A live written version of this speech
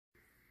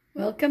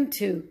Welcome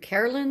to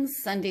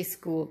Carolyn's Sunday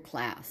School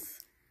class.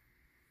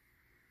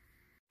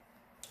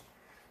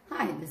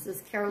 Hi, this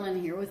is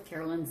Carolyn here with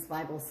Carolyn's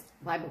Bible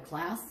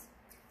class,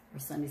 or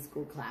Sunday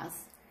School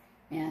class.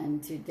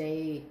 And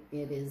today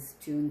it is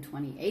June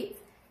 28th,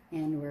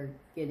 and we're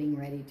getting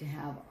ready to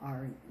have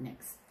our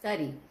next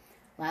study.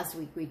 Last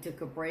week we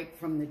took a break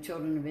from the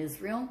children of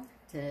Israel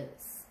to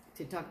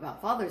talk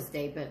about Father's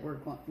Day, but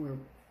we're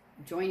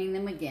joining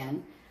them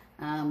again.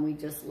 We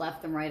just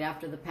left them right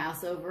after the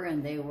Passover,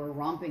 and they were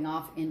romping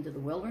off into the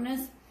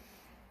wilderness.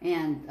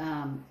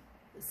 And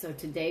so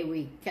today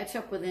we catch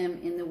up with them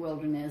in the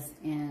wilderness,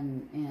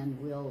 and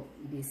we'll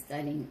be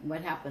studying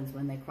what happens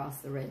when they cross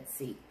the Red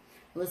Sea.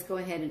 Let's go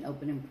ahead and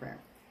open in prayer.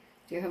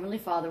 Dear Heavenly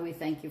Father, we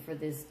thank you for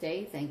this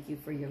day. Thank you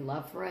for your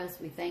love for us.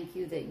 We thank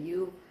you that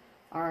you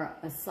are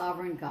a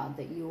sovereign God,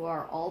 that you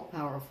are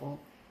all-powerful,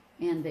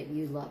 and that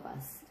you love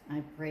us.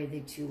 I pray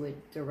that you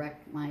would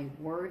direct my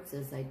words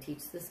as I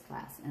teach this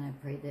class, and I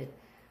pray that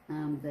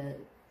the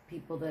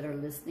people that are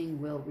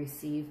listening will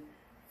receive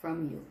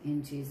from you.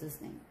 In Jesus'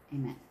 name,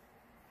 amen.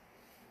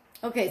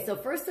 Okay, so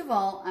first of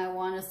all, I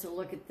want us to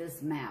look at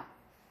this map.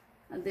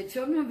 The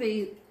children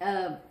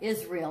of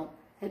Israel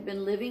had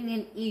been living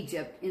in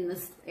Egypt in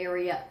this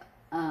area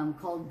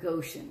called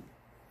Goshen.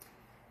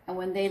 And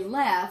when they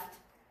left,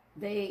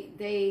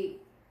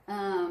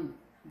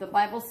 the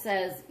Bible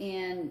says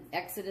in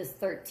Exodus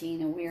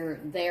 13, and we're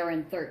there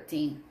in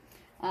 13,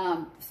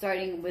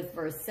 starting with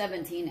verse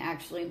 17,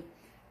 actually,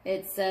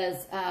 it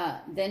says,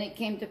 then it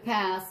came to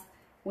pass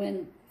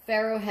when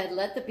Pharaoh had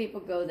let the people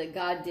go that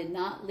God did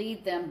not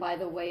lead them by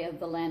the way of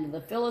the land of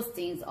the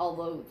Philistines,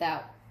 although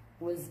that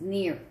was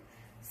near.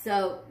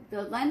 So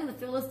the land of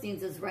the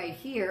Philistines is right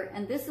here,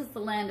 and this is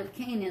the land of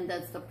Canaan.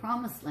 That's the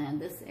promised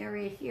land, this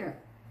area here.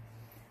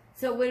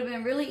 So it would have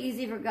been really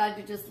easy for God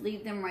to just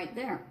lead them right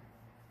there.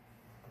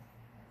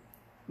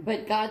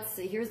 But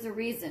here's the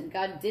reason.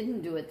 God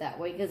didn't do it that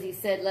way, because he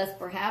said, lest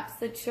perhaps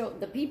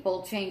the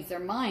people change their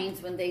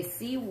minds when they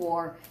see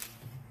war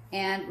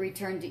and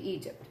return to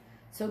Egypt.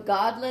 So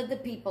God led the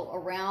people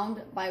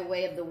around by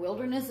way of the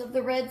wilderness of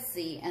the Red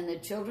Sea, and the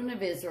children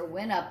of Israel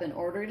went up in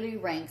orderly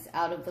ranks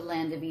out of the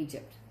land of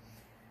Egypt.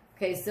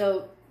 Okay,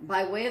 so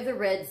by way of the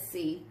Red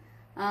Sea,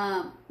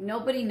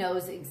 nobody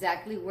knows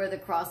exactly where the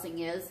crossing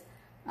is.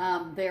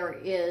 There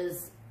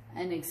is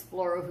an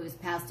explorer who's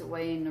passed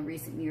away in the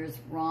recent years,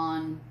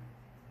 Ron,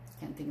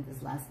 can't think of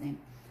his last name,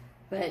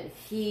 but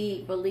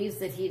he believes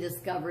that he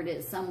discovered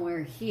it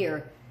somewhere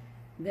here,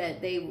 that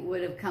they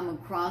would have come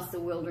across the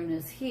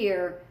wilderness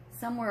here,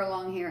 somewhere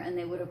along here, and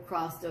they would have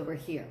crossed over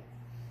here.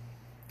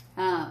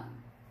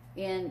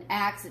 In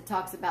Acts, it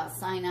talks about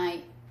Sinai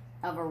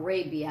of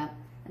Arabia,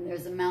 and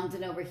there's a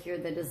mountain over here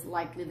that is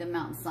likely the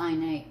Mount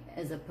Sinai,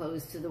 as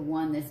opposed to the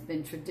one that's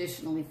been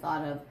traditionally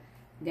thought of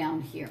down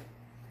here.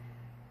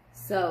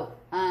 So,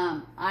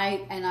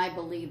 I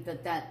believe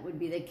that would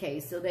be the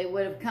case. So they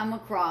would have come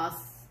across,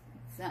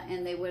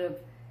 and they would have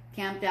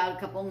camped out a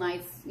couple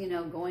nights,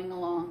 going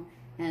along,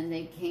 and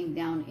they came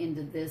down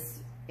into this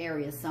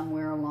area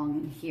somewhere along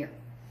in here.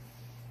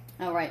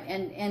 All right,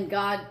 and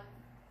God,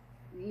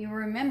 you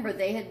remember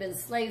they had been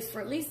slaves for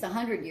at least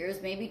 100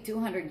 years, maybe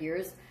 200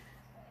 years.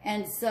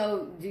 And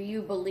so do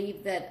you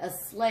believe that a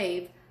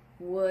slave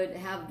would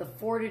have the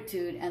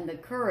fortitude and the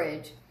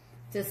courage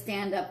to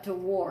stand up to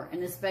war?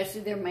 And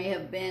especially there may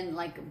have been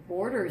like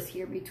borders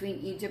here between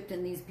Egypt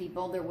and these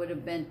people. There would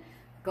have been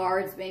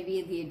guards,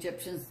 maybe the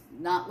Egyptians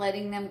not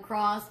letting them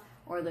cross,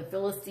 or the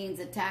Philistines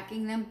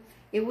attacking them.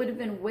 It would have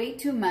been way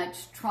too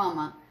much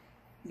trauma,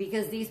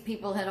 because these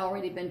people had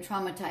already been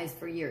traumatized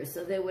for years.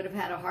 So they would have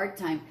had a hard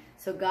time.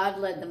 So God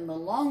led them the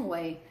long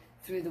way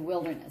through the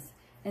wilderness.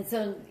 And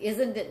so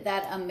isn't it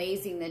that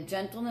amazing, the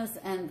gentleness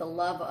and the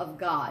love of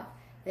God,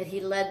 that he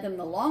led them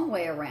the long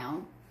way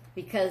around,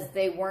 because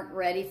they weren't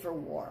ready for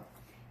war.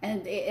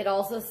 And it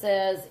also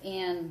says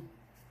in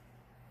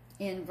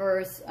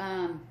verse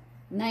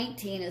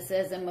 19, it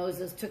says, and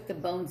Moses took the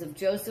bones of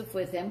Joseph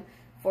with him,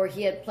 for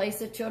he had placed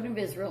the children of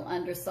Israel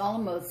under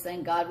solemn oath,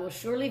 saying, God will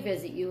surely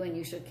visit you, and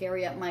you shall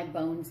carry up my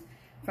bones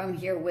from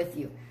here with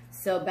you.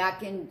 So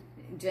back in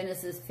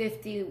Genesis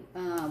 50,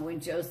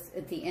 when Joseph,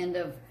 at the end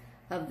of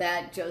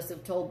that,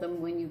 Joseph told them,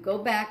 when you go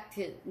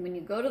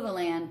to the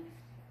land,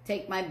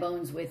 take my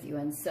bones with you.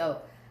 And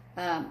so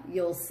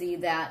you'll see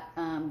that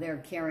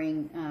they're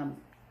carrying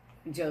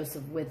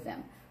Joseph with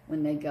them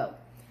when they go.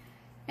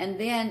 And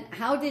then,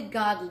 how did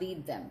God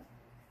lead them?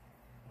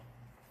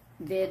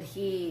 Did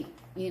he,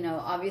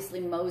 obviously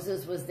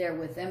Moses was there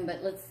with them,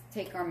 but let's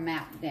take our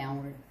map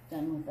down. We're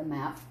done with the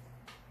map.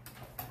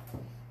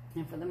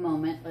 And for the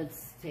moment,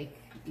 let's take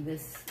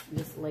this,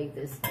 just lay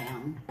this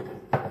down.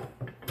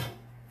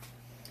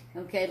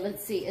 Okay,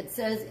 let's see. It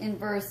says in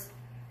verse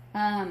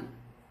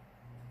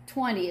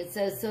 20, it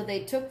says, so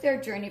they took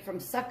their journey from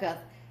Succoth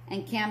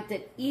and camped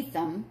at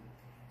Etham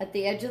at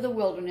the edge of the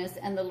wilderness,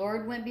 and the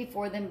Lord went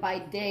before them by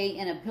day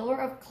in a pillar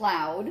of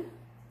cloud.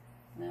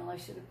 Well, I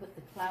should have put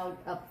the cloud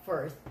up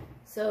first.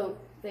 So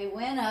they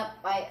went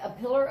up by a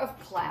pillar of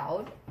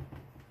cloud,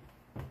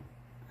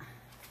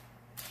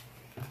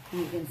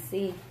 You can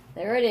see,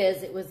 there it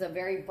is. It was a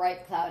very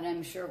bright cloud, and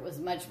I'm sure it was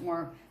much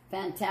more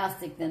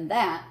fantastic than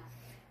that.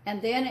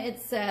 And then it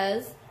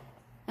says,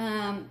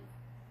 and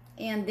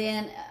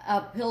then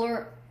a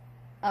pillar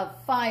of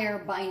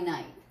fire by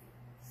night.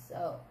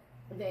 So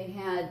they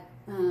had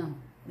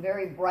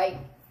very bright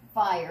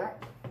fire.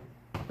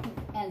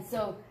 And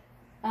so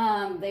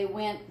they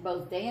went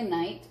both day and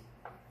night.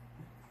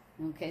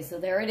 Okay, so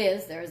there it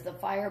is. There's the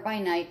fire by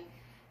night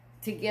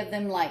to give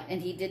them light.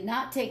 And he did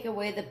not take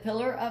away the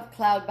pillar of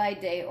cloud by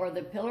day or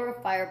the pillar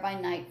of fire by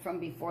night from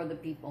before the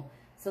people.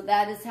 So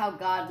that is how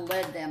God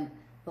led them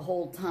the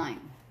whole time.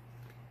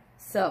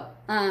 So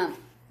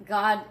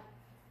God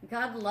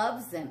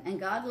loves them, and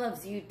God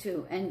loves you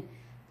too. And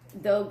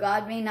though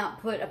God may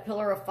not put a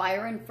pillar of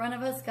fire in front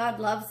of us, God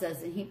loves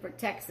us, and he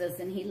protects us,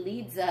 and he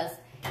leads us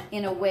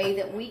in a way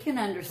that we can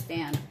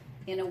understand,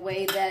 in a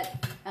way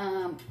that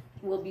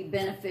will be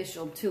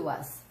beneficial to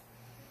us.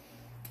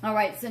 All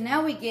right, so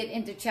now we get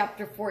into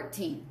chapter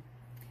 14,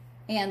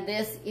 and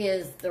this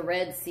is the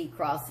Red Sea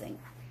crossing.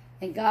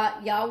 And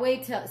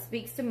Yahweh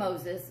speaks to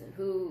Moses,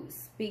 who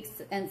speaks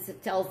and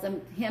tells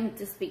him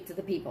to speak to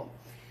the people.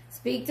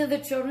 Speak to the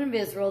children of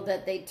Israel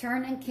that they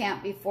turn and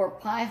camp before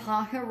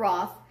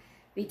Pi-hahiroth,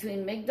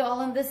 between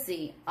Migdol and the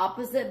sea,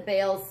 opposite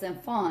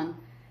Baal-zephon.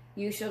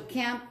 You shall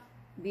camp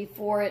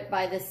before it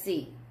by the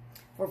sea.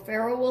 For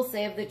Pharaoh will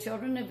say of the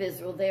children of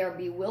Israel, they are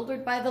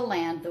bewildered by the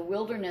land, the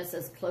wilderness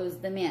has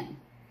closed them in.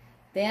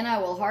 Then I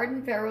will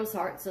harden Pharaoh's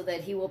heart so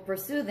that he will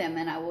pursue them,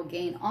 and I will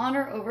gain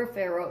honor over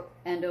Pharaoh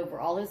and over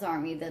all his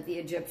army, that the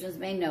Egyptians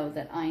may know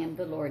that I am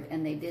the Lord.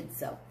 And they did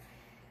so.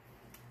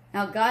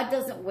 Now, God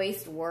doesn't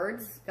waste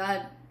words.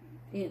 God,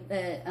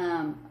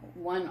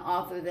 one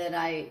author that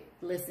I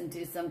listen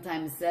to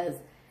sometimes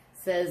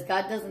says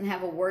God doesn't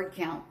have a word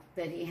count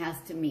that he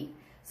has to meet.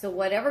 So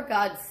whatever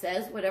God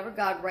says, whatever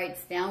God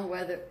writes down,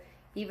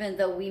 even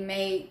though we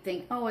may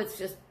think, oh, it's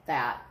just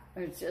that,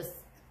 or it's just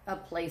a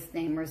place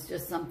name, or it's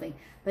just something,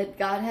 but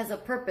God has a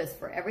purpose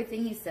for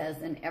everything he says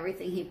and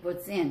everything he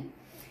puts in.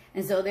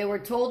 And so they were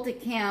told to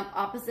camp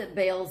opposite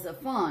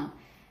Baal-zephon,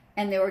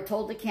 and they were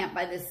told to camp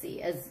by the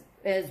sea.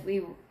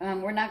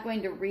 We're not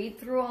going to read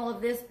through all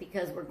of this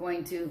because we're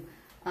going to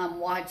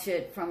watch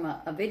it from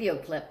a video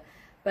clip,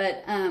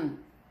 but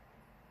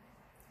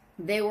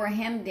they were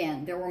hemmed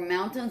in. There were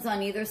mountains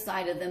on either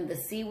side of them. The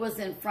sea was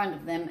in front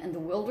of them, and the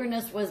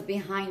wilderness was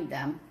behind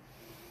them.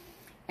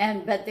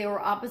 But they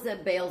were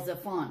opposite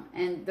Baal-zephon.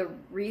 And the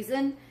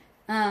reason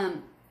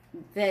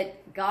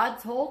that God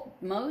told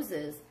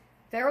Moses,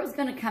 Pharaoh's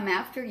going to come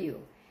after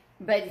you.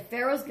 But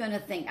Pharaoh's going to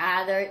think,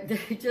 they're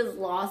just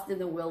lost in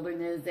the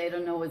wilderness. They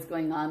don't know what's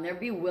going on. They're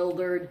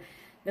bewildered.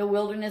 The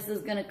wilderness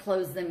is going to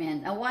close them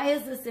in. Now, why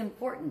is this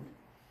important?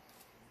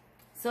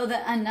 So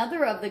that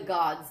another of the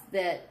gods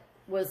that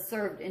was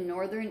served in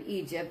northern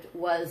Egypt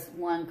was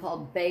one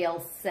called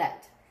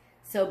Baal-set.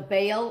 So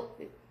Baal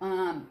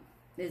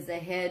is the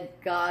head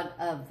god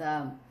of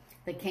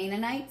the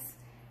Canaanites,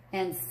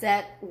 and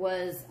Set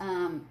was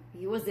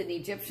he was an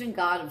Egyptian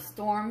god of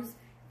storms,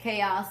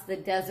 chaos, the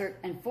desert,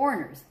 and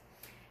foreigners.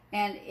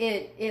 And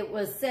it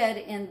was said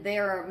in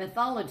their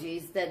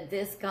mythologies that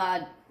this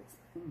god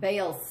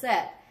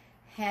Baal-set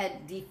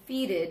had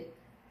defeated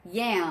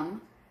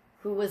Yam,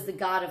 who was the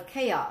god of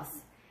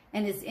chaos.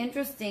 And it's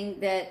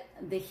interesting that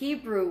the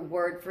Hebrew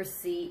word for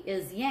sea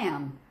is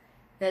Yam,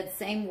 that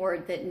same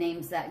word that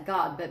names that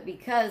god. But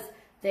because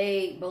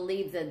they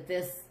believed that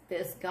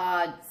this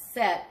god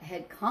Set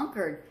had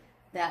conquered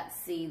that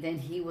sea, then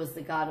he was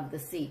the god of the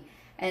sea.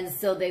 And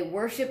so they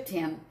worshipped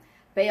him.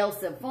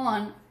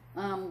 Baal-zephon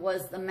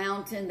was the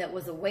mountain that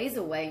was a ways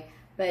away,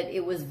 but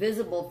it was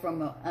visible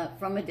from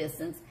a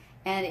distance,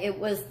 and it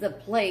was the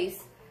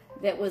place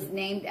that was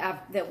named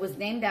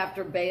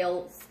after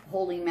Baal's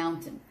holy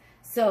mountain.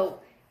 So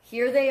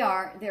here they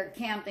are, they're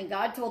camped, and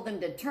God told them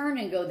to turn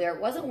and go there.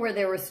 It wasn't where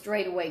they were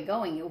straight away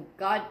going.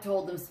 God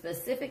told them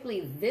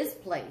specifically this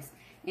place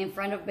in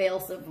front of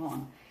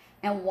Baal-zephon.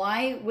 And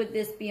why would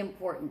this be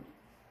important?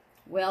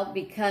 Well,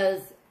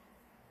 because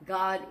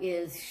God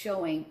is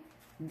showing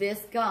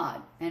this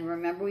God, and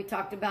remember we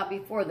talked about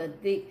before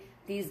that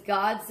these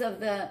gods of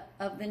the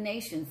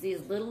nations, these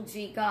little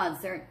g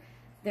gods,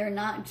 they're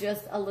not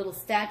just a little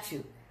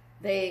statue.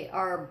 They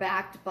are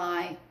backed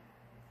by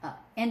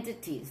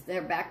entities.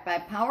 They're backed by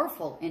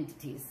powerful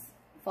entities,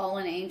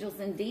 fallen angels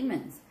and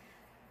demons.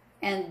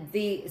 And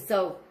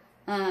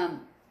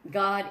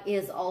God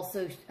is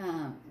also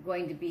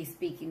going to be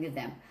speaking to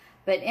them.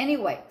 But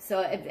anyway,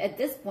 so at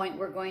this point,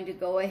 we're going to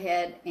go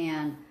ahead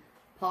and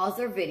pause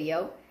our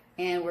video,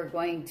 and we're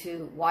going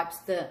to watch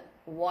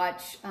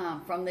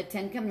from the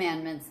Ten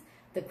Commandments,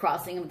 the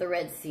crossing of the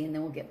Red Sea, and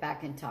then we'll get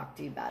back and talk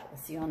to you about it.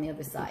 We'll see you on the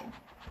other side.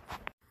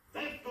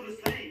 Death to the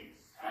slaves!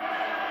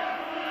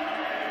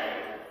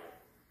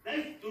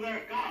 Death to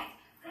their God!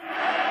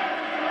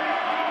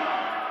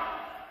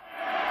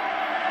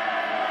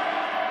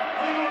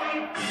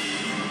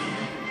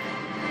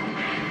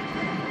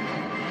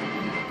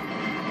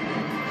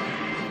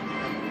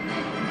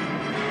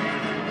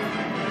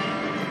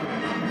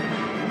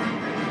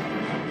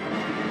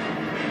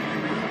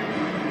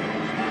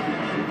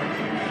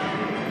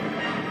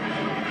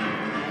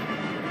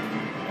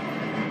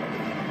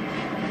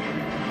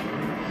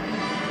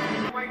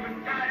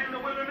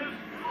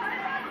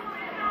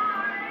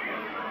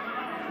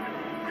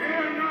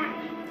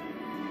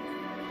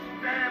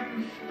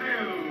 Stand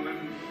still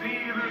and see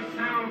the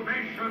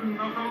salvation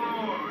of the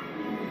Lord.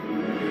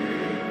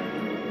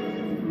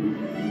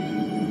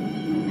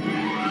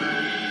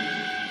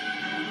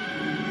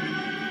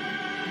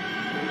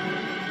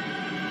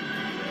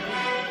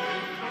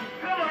 The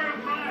pillar of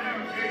fire,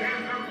 it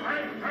is the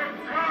breath of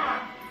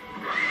God.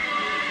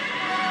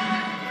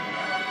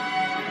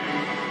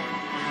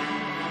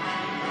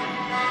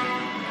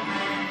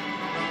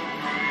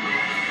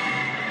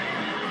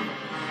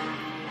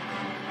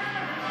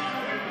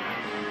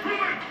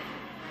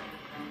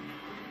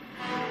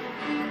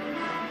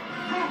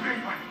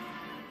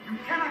 You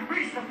cannot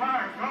reach the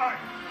fire of God.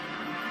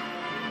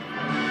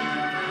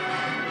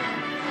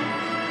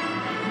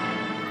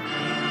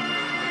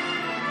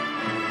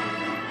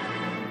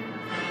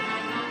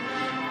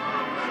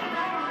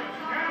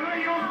 Gather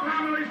your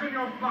families and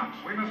your flocks.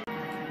 We must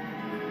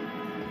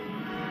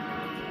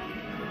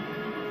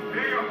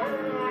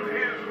behold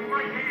his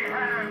mighty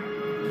hand.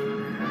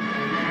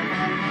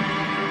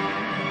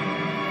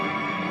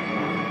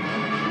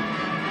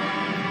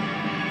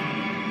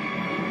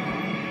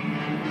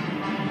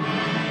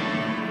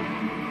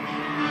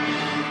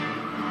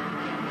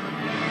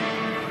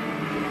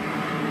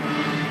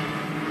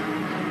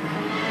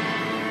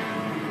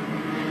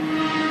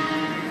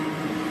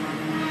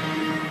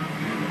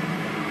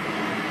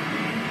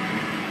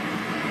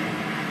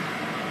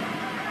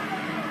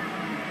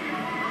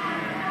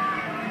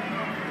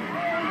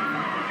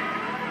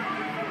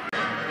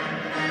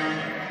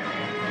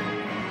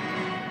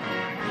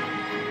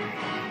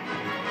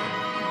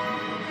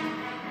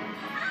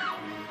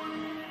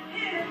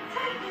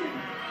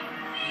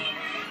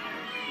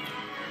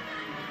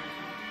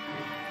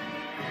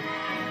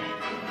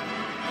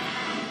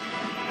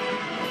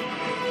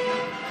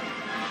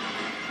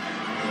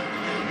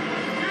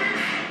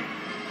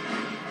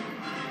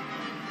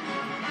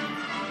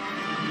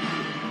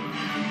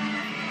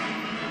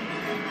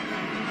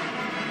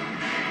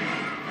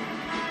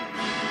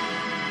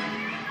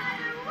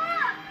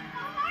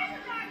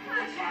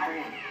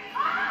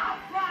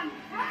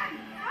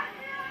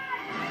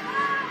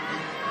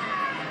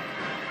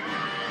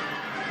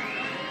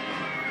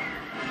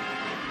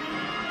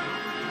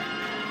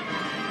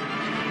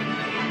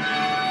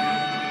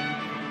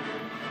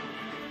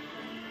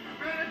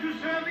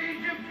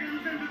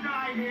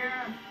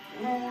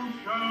 Who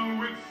shall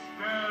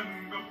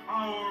withstand the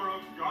power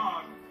of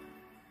God?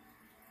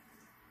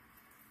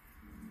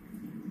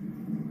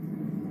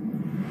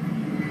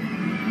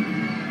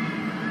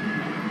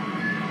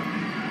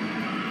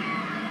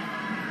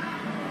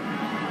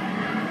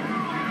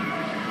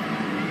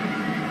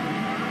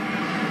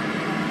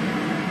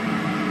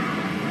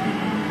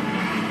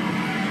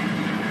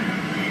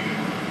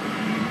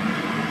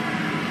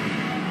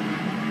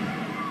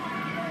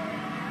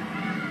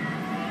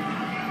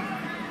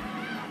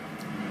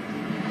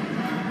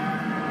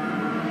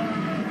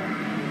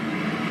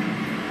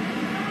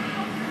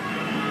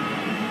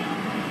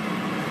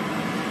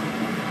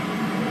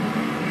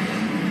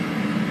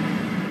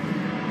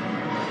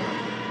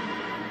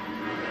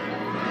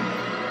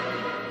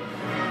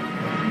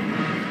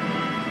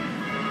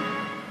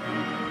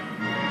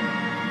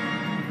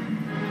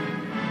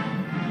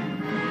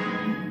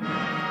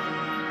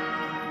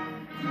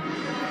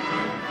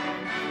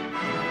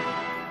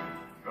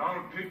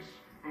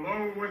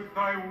 Blow with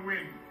thy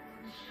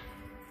winds,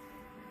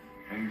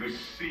 and the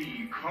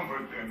sea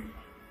covered them.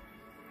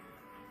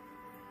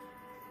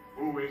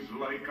 Who is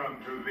like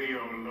unto thee,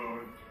 O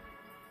Lord?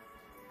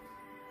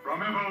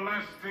 From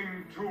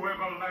everlasting to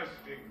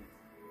everlasting,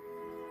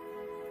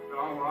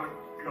 thou art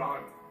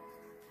God.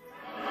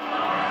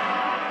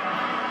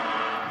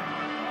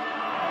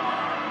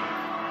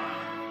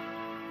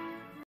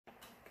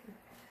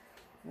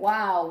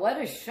 Wow, what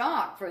a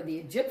shock for the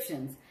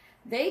Egyptians.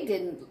 They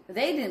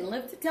didn't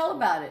live to tell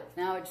about it.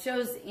 Now it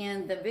shows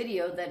in the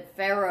video that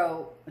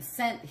Pharaoh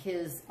sent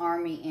his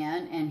army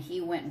in and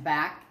he went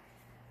back.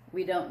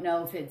 We don't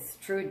know if it's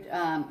true.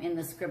 In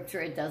the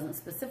scripture, it doesn't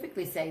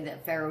specifically say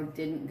that Pharaoh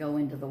didn't go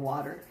into the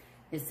water.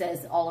 It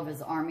says all of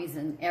his armies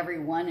and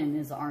everyone in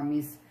his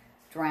armies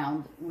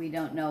drowned. We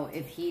don't know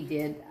if he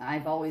did.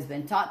 I've always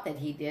been taught that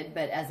he did,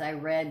 but as I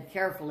read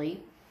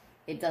carefully,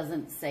 it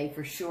doesn't say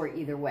for sure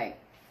either way.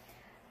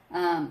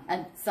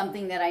 And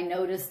something that I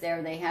noticed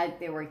there,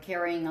 they were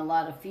carrying a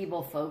lot of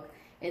feeble folk.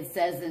 It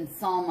says in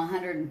Psalm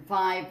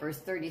 105, verse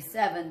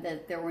 37,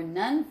 that there were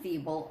none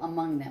feeble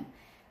among them.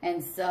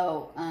 And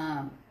so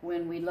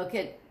when we look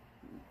at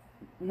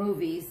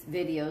movies,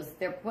 videos,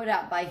 they're put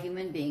out by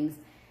human beings,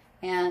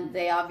 and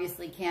they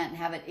obviously can't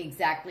have it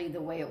exactly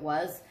the way it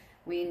was.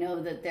 We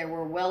know that there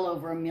were well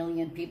over 1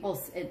 million people.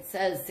 It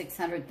says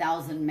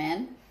 600,000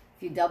 men.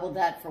 If you double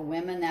that for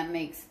women, that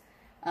makes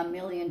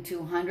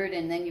 1,200,000,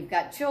 and then you've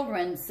got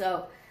children,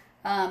 so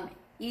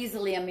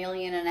easily 1.5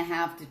 million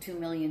to 2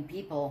 million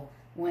people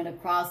went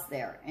across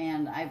there.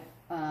 And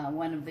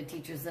one of the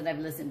teachers that I've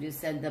listened to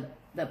said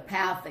the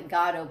path that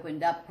God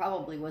opened up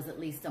probably was at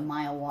least 1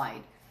 mile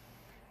wide.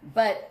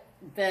 But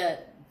the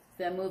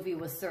movie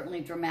was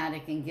certainly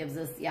dramatic and gives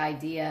us the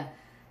idea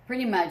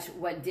pretty much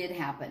what did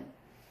happen.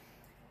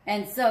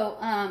 And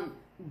so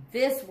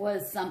this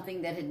was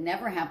something that had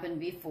never happened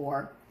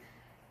before.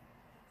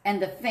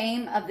 And the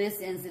fame of this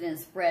incident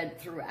spread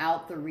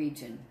throughout the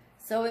region.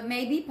 So it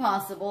may be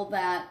possible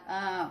that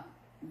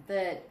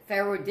that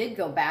Pharaoh did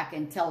go back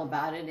and tell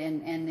about it,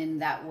 and in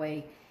that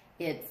way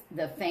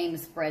the fame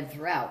spread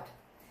throughout.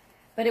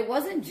 But it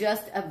wasn't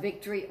just a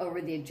victory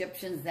over the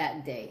Egyptians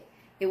that day.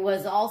 It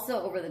was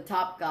also over the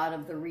top god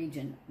of the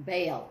region,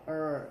 Baal,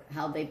 or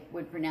how they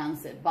would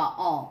pronounce it,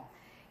 Baal,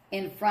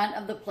 in front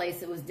of the place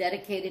that was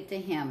dedicated to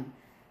him.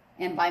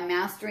 And by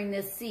mastering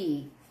this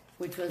sea,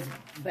 which was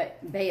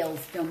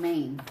Baal's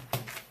domain,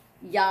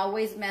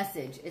 Yahweh's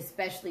message,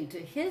 especially to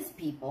his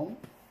people.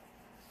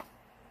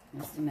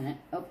 Just a minute.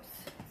 Oops.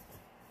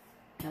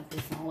 Got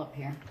this all up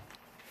here.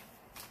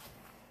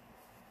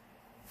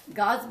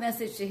 God's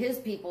message to his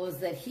people is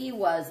that he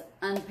was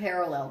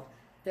unparalleled.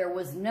 There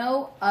was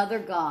no other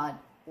God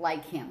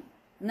like him.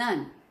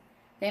 None.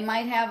 They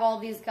might have all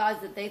these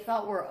gods that they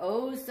thought were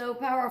oh so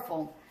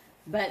powerful,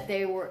 but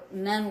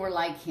none were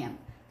like him.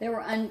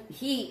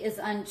 He is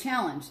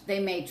unchallenged. They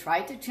may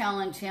try to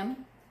challenge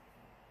him,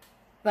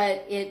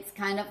 but it's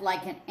kind of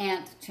like an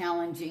ant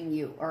challenging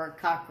you or a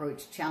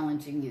cockroach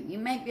challenging you. You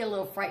might be a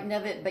little frightened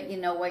of it, but you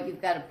know what?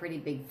 You've got a pretty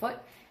big foot,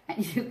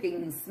 and you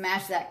can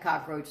smash that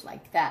cockroach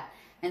like that.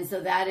 And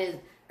so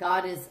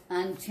God is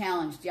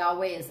unchallenged.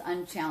 Yahweh is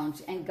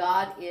unchallenged, and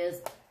God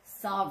is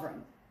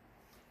sovereign.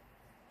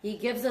 He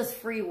gives us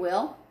free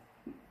will,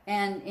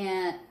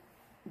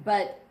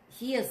 but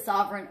he is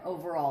sovereign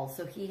over all,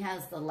 so he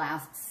has the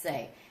last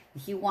say.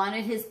 He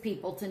wanted his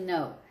people to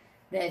know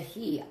that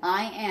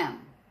I am,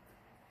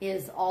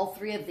 is all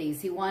three of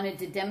these. He wanted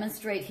to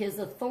demonstrate his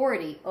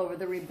authority over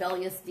the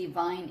rebellious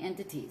divine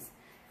entities,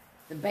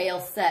 the Baal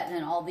Set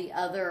and all the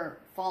other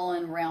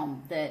fallen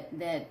realm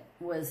that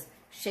was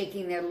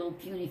shaking their little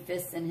puny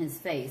fists in his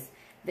face.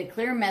 The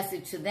clear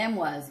message to them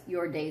was,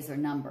 your days are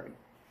numbered.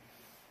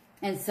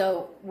 And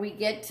so we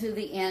get to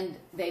the end.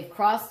 They've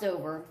crossed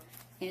over.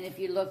 And if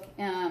you look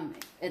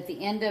at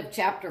the end of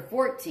chapter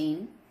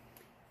 14,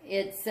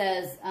 it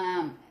says,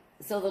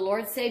 so the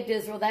Lord saved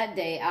Israel that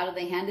day out of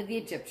the hand of the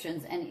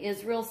Egyptians, and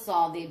Israel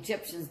saw the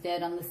Egyptians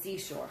dead on the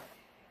seashore.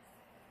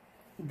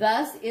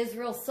 Thus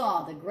Israel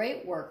saw the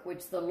great work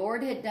which the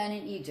Lord had done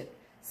in Egypt.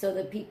 So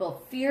the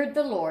people feared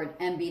the Lord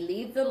and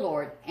believed the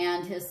Lord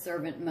and his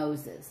servant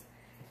Moses.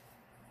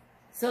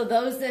 So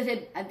those that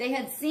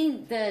had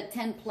seen the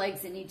 10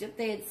 plagues in Egypt,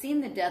 they had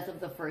seen the death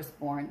of the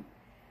firstborn.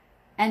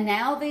 And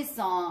now they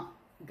saw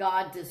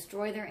God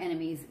destroy their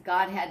enemies.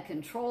 God had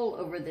control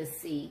over the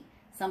sea,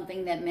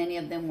 something that many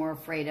of them were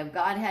afraid of.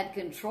 God had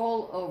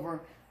control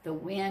over the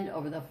wind,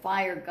 over the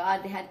fire.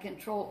 God had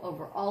control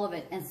over all of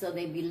it. And so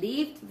they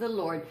believed the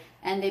Lord,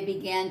 and they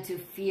began to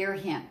fear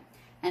him,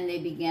 and they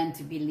began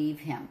to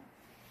believe him.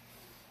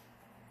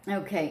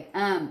 Okay,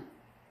 I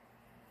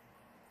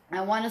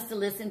want us to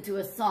listen to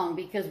a song,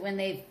 because when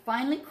they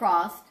finally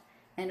crossed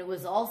and it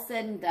was all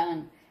said and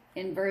done,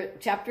 in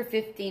chapter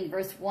 15,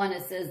 verse 1,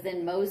 it says,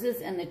 then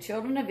Moses and the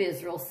children of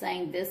Israel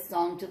sang this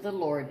song to the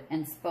Lord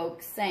and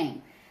spoke,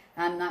 saying,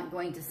 I'm not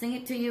going to sing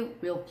it to you.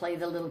 We'll play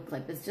the little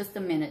clip. It's just a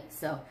minute,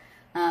 so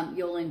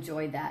you'll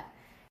enjoy that.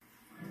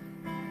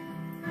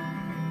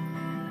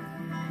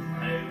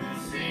 I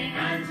will sing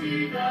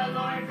unto the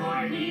Lord,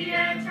 for he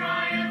hath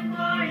triumphed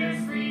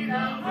gloriously. The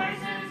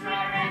horses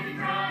are ready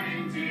drawn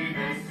into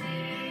the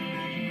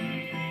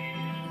sea.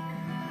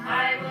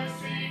 I will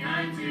sing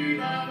unto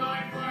the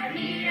Lord, for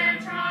he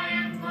hath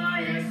triumphed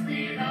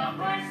gloriously. The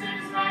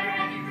horses are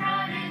ready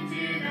drawn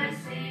into the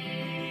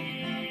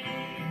sea.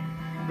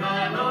 The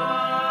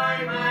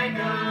Lord my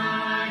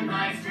God,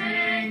 my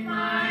strength,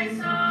 my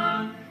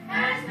song,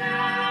 has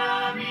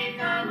now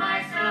become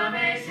my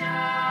salvation.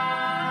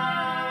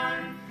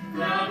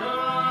 The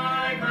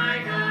Lord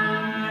my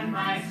God,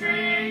 my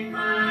strength,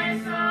 my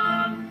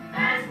song,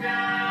 has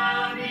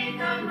now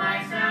become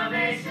my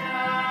salvation.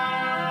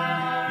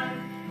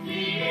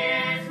 He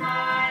is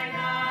my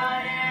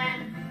God,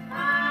 and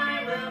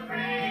I will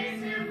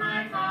praise him,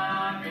 my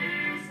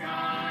Father's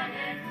God,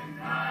 and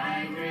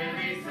I will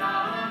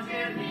exalt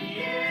him. He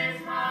is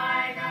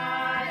my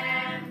God,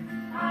 and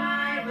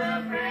I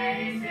will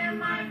praise him,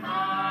 my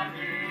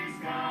Father's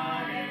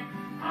God, and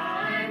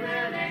I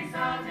will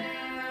exalt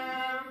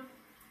him.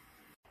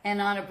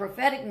 And on a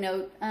prophetic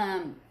note,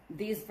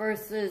 these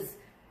verses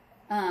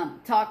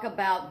talk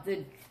about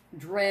the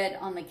dread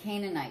on the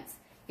Canaanites.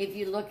 If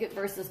you look at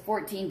verses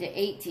 14 to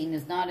 18,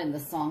 is not in the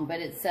song,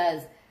 but it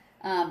says,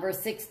 verse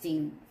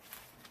 16,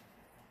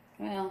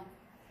 well,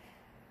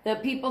 the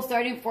people,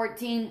 starting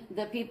 14,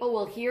 the people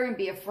will hear and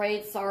be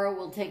afraid. Sorrow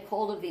will take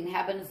hold of the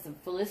inhabitants of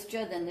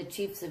Philistia. Then the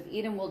chiefs of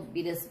Edom will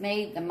be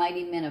dismayed. The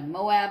mighty men of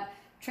Moab,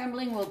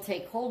 trembling will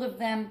take hold of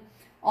them.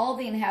 All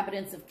the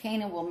inhabitants of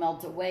Canaan will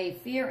melt away.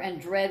 Fear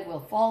and dread will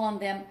fall on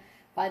them.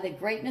 By the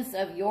greatness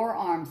of your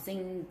arm,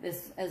 sing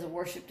this as a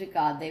worship to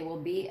God, they will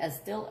be as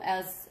still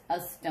as a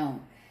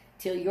stone,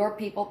 till your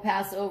people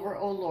pass over,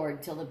 O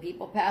Lord, till the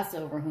people pass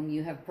over whom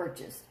you have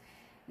purchased.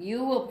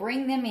 You will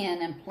bring them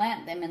in and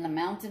plant them in the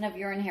mountain of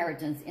your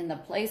inheritance, in the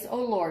place, O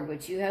Lord,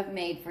 which you have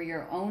made for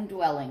your own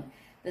dwelling,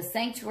 the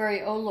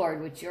sanctuary, O Lord,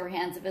 which your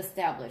hands have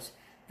established.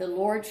 The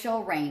Lord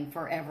shall reign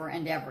forever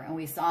and ever. And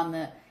we saw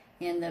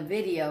in the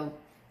video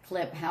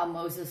clip how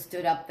Moses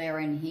stood up there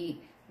and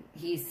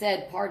he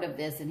said part of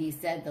this, and he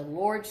said, the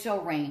Lord shall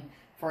reign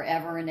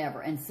forever and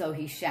ever. And so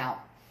he shall.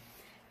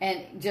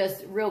 And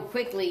just real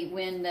quickly,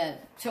 when the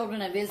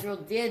children of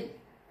Israel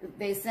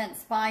they sent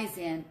spies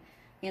in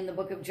the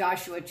book of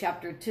Joshua,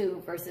 chapter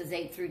 2, verses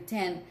 8 through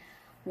 10,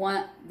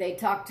 they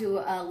talked to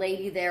a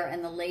lady there,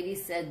 and the lady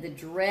said, the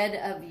dread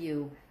of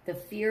you, the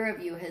fear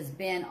of you has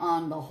been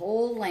on the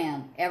whole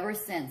land ever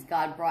since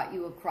God brought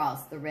you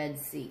across the Red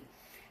Sea.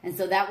 And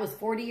so that was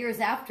 40 years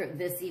after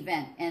this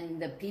event,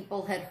 and the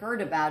people had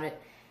heard about it,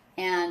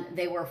 and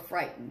they were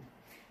frightened.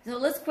 So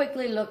let's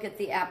quickly look at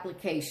the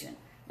application.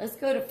 Let's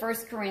go to 1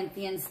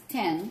 Corinthians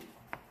 10,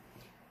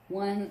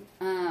 1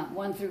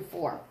 through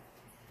 4.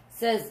 It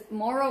says,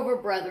 moreover,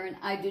 brethren,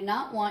 I do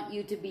not want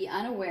you to be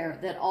unaware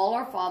that all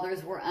our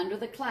fathers were under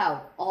the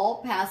cloud,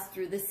 all passed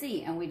through the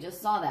sea, and we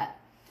just saw that.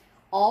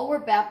 All were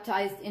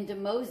baptized into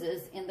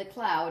Moses in the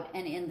cloud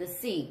and in the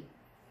sea.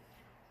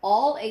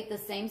 All ate the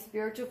same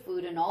spiritual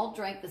food, and all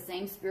drank the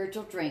same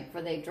spiritual drink,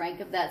 for they drank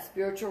of that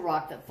spiritual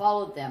rock that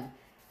followed them,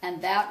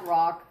 and that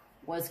rock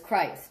was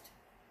Christ.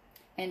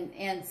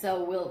 And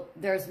so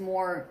there's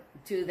more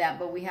to that,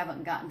 but we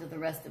haven't gotten to the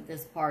rest of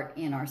this part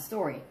in our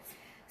story.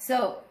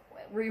 So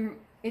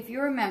if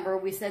you remember,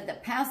 we said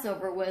that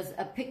Passover was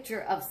a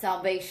picture of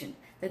salvation,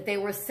 that they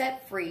were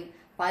set free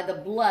by the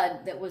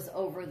blood that was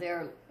over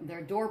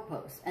their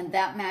doorposts. And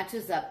that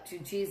matches up to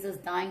Jesus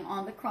dying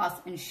on the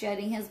cross and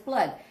shedding his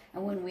blood.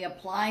 And when we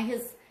apply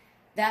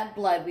that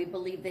blood, we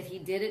believe that he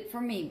did it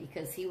for me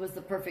because he was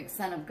the perfect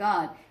Son of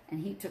God,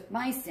 and he took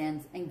my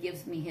sins and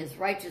gives me his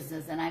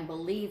righteousness. And I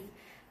believe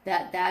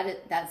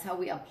that's how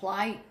we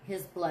apply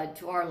his blood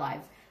to our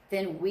lives.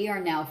 Then we are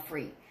now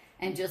free.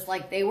 And just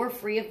like they were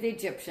free of the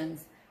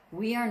Egyptians,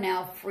 we are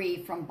now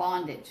free from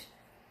bondage.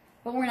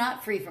 But we're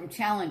not free from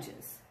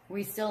challenges.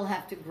 We still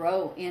have to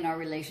grow in our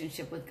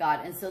relationship with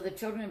God. And so the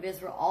children of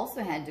Israel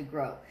also had to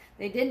grow.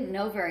 They didn't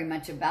know very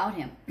much about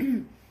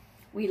him.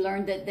 We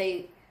learned that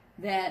they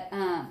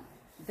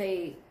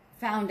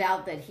found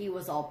out that he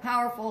was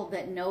all-powerful,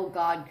 that no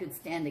God could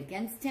stand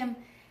against him.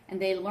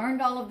 And they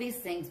learned all of these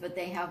things, but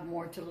they have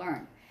more to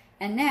learn.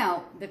 And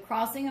now, the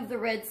crossing of the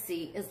Red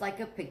Sea is like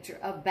a picture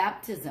of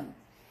baptism.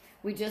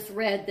 We just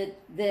read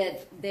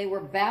that they were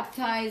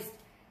baptized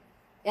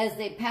as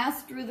they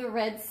passed through the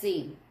Red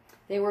Sea.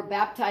 They were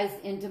baptized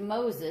into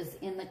Moses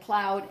in the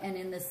cloud and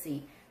in the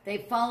sea. They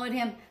followed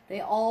him.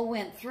 They all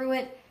went through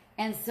it.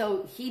 And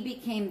so he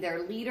became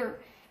their leader.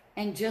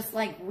 And just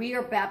like we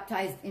are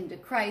baptized into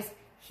Christ,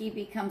 he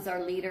becomes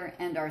our leader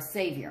and our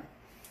Savior.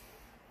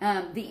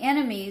 The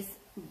enemies,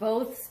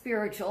 both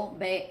spiritual,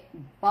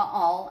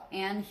 Baal,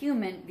 and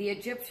human, the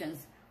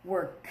Egyptians,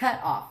 were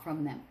cut off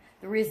from them.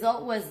 The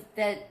result was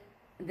that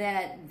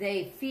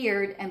they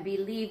feared and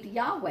believed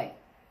Yahweh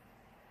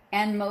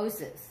and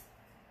Moses.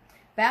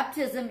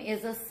 Baptism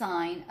is a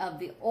sign of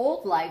the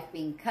old life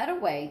being cut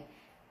away.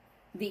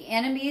 The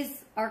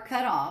enemies are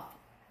cut off.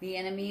 The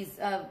enemies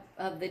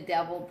of the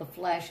devil, the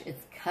flesh,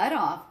 it's cut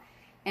off.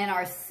 And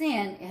our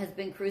sin has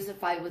been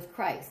crucified with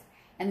Christ.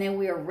 And then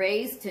we are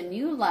raised to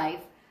new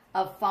life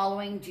of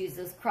following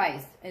Jesus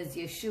Christ as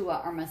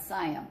Yeshua, our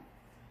Messiah.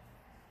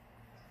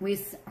 We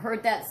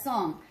heard that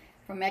song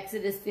from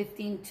Exodus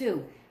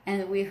 15:2.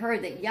 And we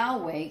heard that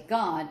Yahweh,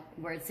 God,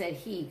 where it said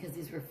he, because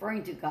he's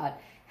referring to God,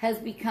 has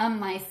become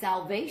my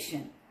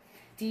salvation.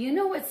 Do you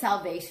know what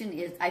salvation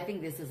is? I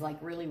think this is like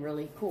really,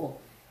 really cool.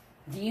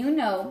 Do you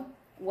know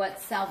what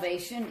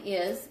salvation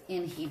is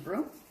in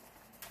Hebrew?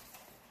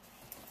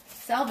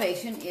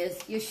 Salvation is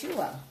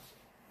Yeshua.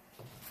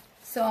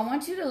 So I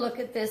want you to look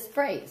at this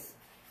phrase.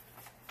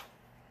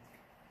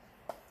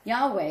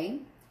 Yahweh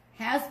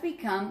has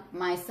become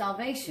my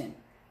salvation.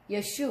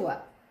 Yeshua.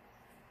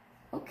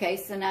 Okay,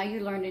 so now you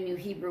learned a new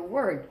Hebrew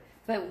word.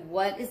 But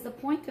what is the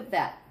point of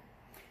that?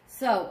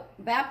 So,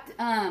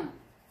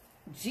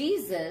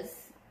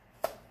 Jesus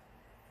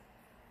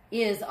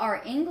is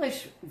our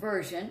English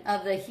version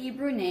of the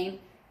Hebrew name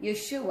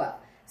Yeshua.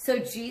 So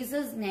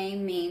Jesus'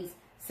 name means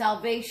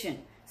salvation.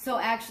 So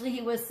actually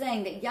he was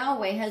saying that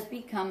Yahweh has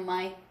become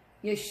my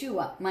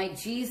Yeshua, my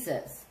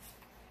Jesus.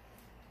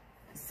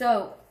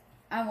 So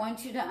I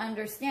want you to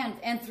understand,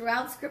 and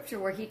throughout Scripture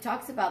where he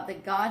talks about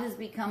that God has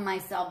become my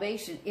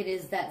salvation, it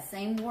is that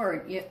same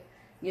word,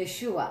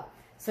 Yeshua.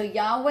 So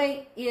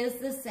Yahweh is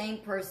the same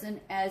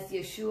person as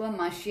Yeshua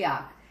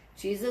Mashiach,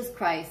 Jesus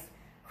Christ.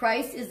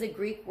 Christ is a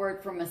Greek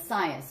word for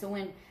Messiah. So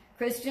when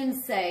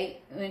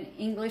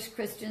English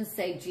Christians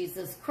say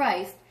Jesus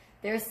Christ,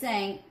 they're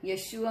saying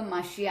Yeshua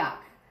Mashiach.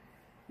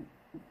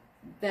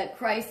 That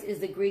Christ is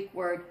the Greek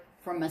word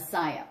for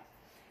Messiah.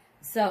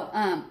 So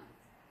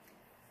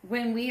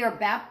when we are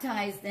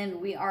baptized,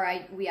 then we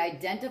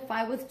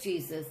identify with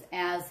Jesus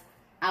as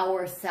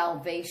our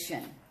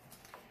salvation.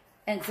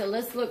 And so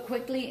let's look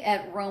quickly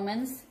at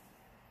Romans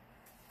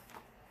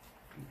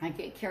I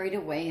get carried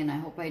away, and I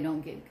hope I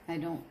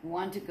don't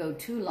want to go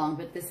too long,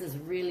 but this is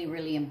really,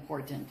 really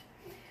important.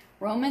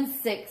 Romans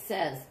 6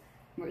 says,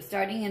 we're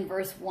starting in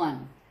verse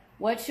 1.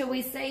 What shall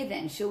we say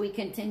then? Shall we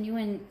continue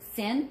in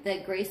sin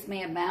that grace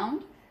may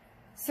abound?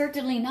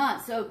 Certainly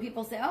not. So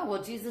people say, oh,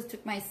 well, Jesus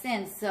took my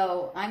sins,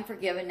 so I'm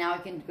forgiven. Now I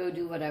can go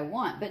do what I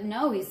want. But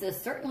no, he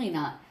says, certainly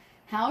not.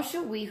 How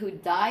shall we who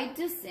died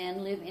to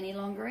sin live any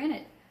longer in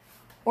it?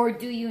 Or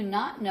do you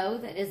not know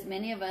that as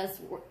many of us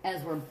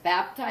as were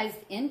baptized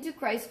into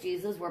Christ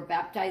Jesus were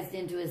baptized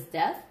into his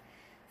death?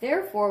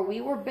 Therefore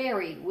we were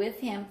buried with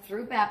him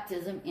through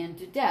baptism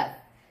into death,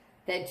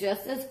 that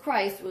just as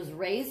Christ was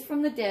raised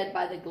from the dead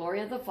by the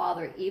glory of the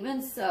Father,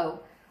 even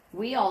so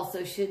we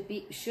also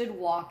should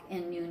walk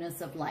in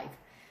newness of life.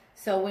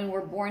 So when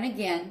we're born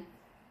again,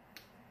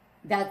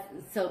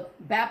 so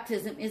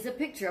baptism is a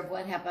picture of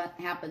what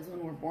happens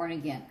when we're born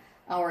again.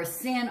 Our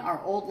sin,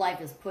 our old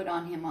life, is put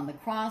on him on the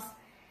cross.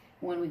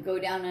 When we go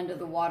down under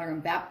the water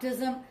in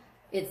baptism,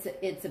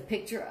 it's a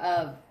picture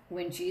of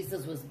when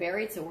Jesus was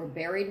buried, so we're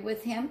buried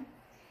with him.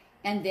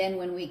 And then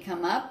when we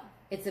come up,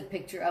 it's a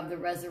picture of the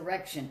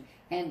resurrection.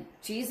 And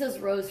Jesus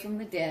rose from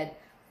the dead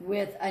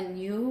with a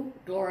new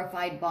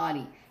glorified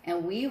body.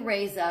 And we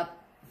raise up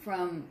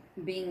from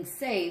being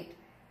saved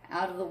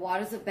out of the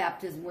waters of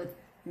baptism with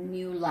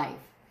new life.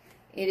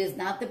 It is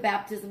not the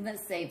baptism that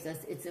saves us.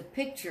 It's a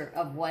picture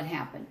of what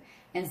happened.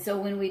 And so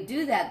when we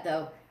do that,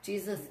 though,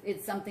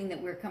 it's something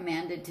that we're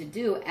commanded to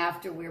do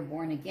after we're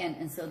born again.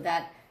 And so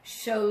that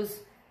shows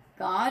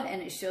God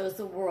and it shows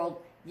the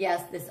world,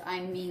 yes,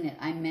 I mean it.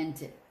 I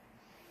meant it.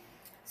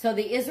 So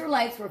the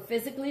Israelites were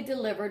physically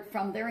delivered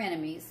from their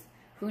enemies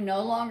who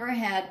no longer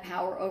had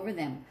power over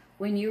them.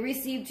 When you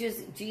receive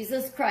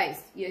Jesus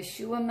Christ,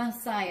 Yeshua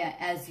Messiah,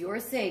 as your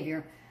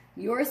Savior,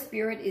 your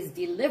spirit is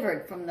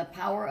delivered from the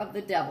power of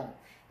the devil,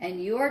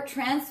 and you are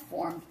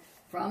transformed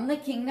from the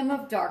kingdom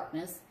of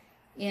darkness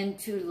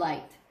into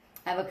light.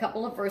 I have a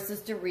couple of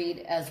verses to read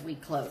as we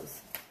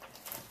close.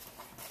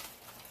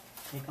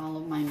 Take all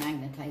of my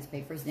magnetized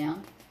papers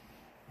down.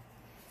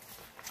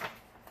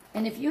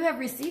 And if you have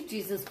received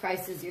Jesus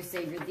Christ as your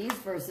Savior, these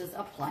verses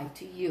apply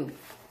to you.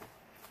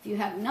 If you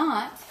have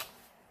not,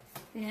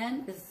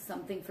 then this is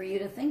something for you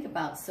to think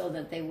about so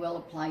that they will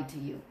apply to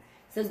you.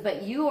 It says,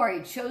 but you are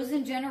a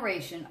chosen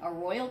generation, a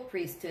royal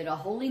priesthood, a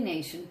holy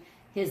nation,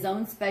 his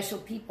own special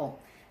people.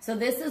 So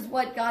this is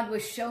what God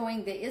was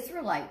showing the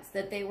Israelites,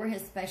 that they were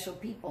his special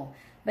people.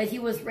 But he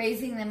was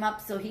raising them up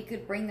so he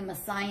could bring the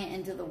Messiah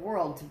into the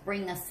world to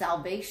bring us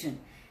salvation.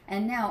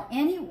 And now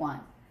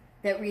anyone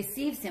that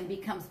receives him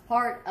becomes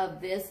part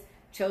of this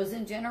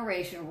chosen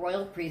generation,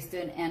 royal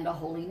priesthood, and a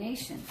holy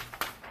nation.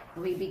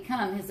 We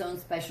become his own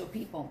special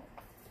people.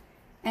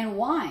 And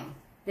why?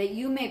 That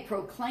you may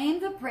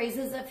proclaim the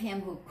praises of him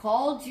who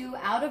called you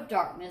out of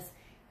darkness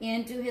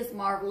into his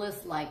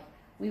marvelous light.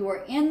 We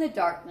were in the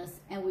darkness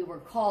and we were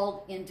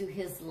called into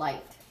his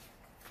light.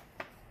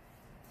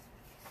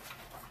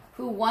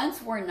 Who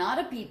once were not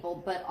a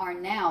people, but are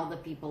now the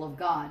people of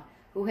God,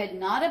 who had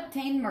not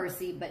obtained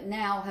mercy, but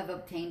now have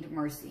obtained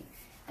mercy.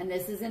 And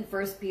this is in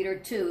 1 Peter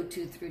 2,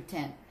 2 through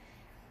 10.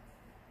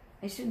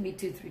 It shouldn't be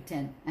 2 through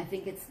 10. I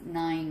think it's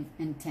 9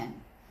 and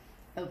 10.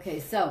 Okay,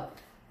 so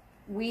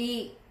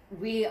we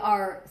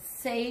are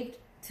saved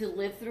to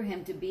live through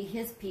him, to be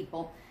his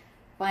people,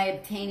 by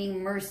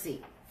obtaining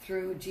mercy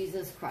through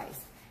Jesus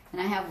Christ. And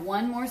I have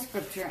one more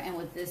scripture, and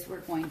with this we're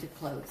going to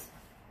close.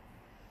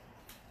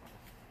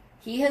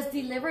 He has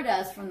delivered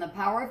us from the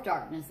power of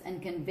darkness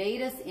and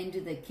conveyed us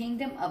into the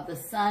kingdom of the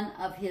Son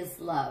of his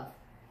love,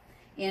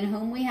 in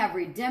whom we have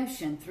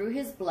redemption through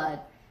his blood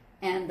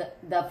and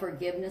the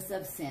forgiveness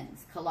of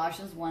sins.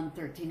 Colossians 1,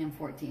 13 and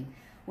 14.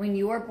 When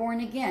you are born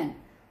again,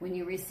 when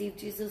you receive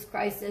Jesus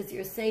Christ as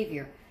your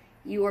Savior,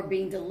 you are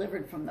being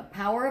delivered from the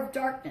power of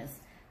darkness.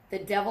 The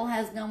devil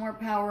has no more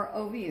power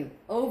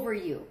over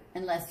you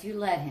unless you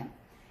let him.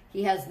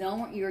 He has no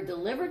more. You're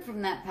delivered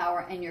from that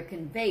power and you're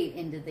conveyed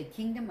into the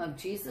kingdom of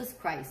Jesus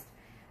Christ,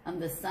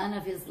 the Son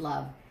of his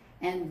love.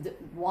 And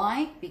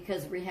why?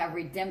 Because we have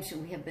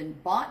redemption. We have been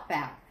bought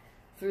back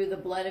through the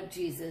blood of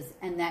Jesus,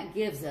 and that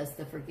gives us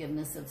the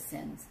forgiveness of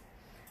sins.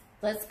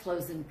 Let's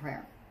close in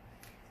prayer.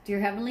 Dear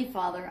Heavenly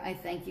Father, I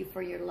thank you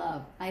for your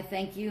love. I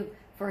thank you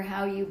for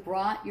how you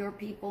brought your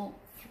people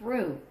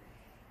through.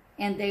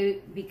 And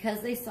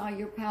because they saw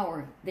your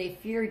power, they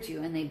feared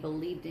you and they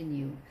believed in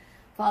you.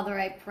 Father,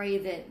 I pray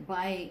that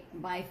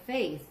by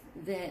faith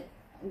that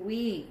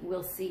we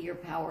will see your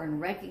power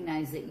and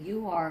recognize that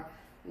you are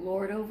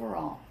Lord over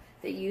all,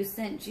 that you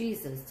sent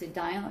Jesus to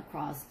die on the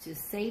cross to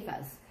save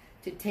us,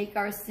 to take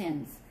our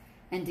sins,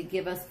 and to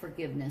give us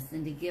forgiveness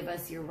and to give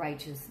us your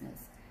righteousness.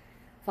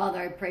 Father,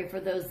 I pray for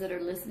those that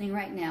are listening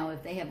right now,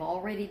 if they have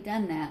already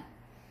done that,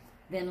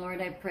 then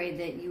Lord, I pray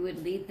that you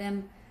would lead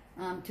them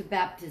to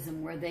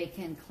baptism, where they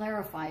can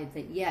clarify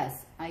that,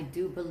 yes, I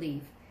do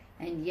believe,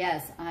 and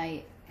yes,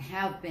 I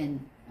have been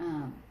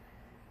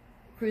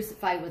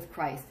crucified with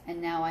Christ,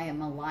 and now I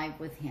am alive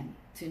with him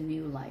to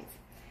new life.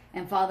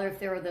 And Father, if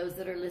there are those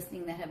that are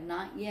listening that have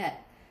not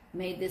yet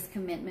made this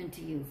commitment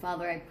to you,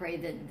 Father, I pray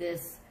that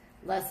this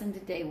lesson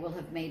today will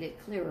have made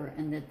it clearer,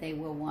 and that they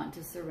will want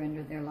to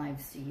surrender their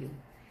lives to you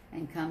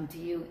and come to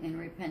you in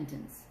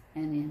repentance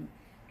and in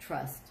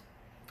trust.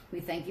 We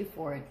thank you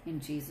for it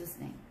in Jesus'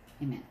 name.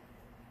 Amen.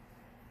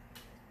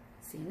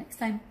 See you next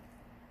time.